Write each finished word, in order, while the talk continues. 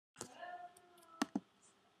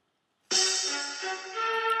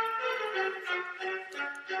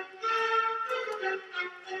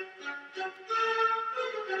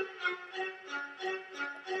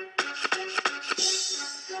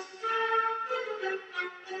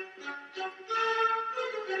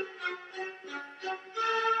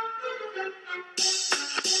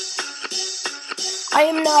I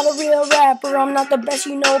am not a real rapper, I'm not the best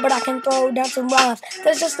you know, but I can throw down some rhymes.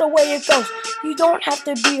 That's just the way it goes. You don't have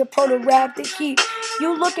to be a pro to rap to keep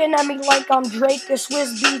you looking at me like I'm Drake or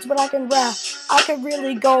Swiss Beats, but I can rap. I could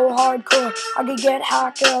really go hardcore. I could get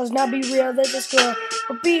hot girls, not be real, they're just girl.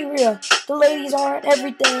 But be real, the ladies aren't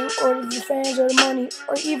everything, or the fans, or the money,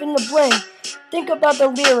 or even the bling. Think about the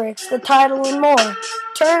lyrics, the title, and more.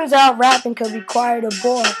 Turns out rapping could be quiet or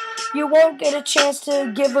bore. You won't get a chance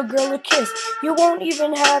to give a girl a kiss. You won't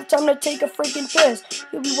even have time to take a freaking piss.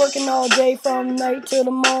 You'll be working all day from night to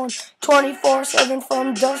the morn, 24/7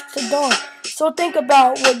 from dusk to dawn. So think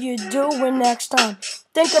about what you're doing next time.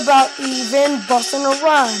 Think about even busting a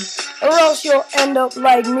rhyme, or else you'll end up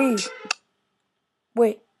like me.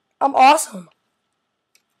 Wait, I'm awesome.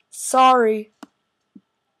 Sorry.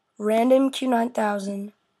 Random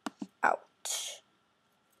Q9000 out.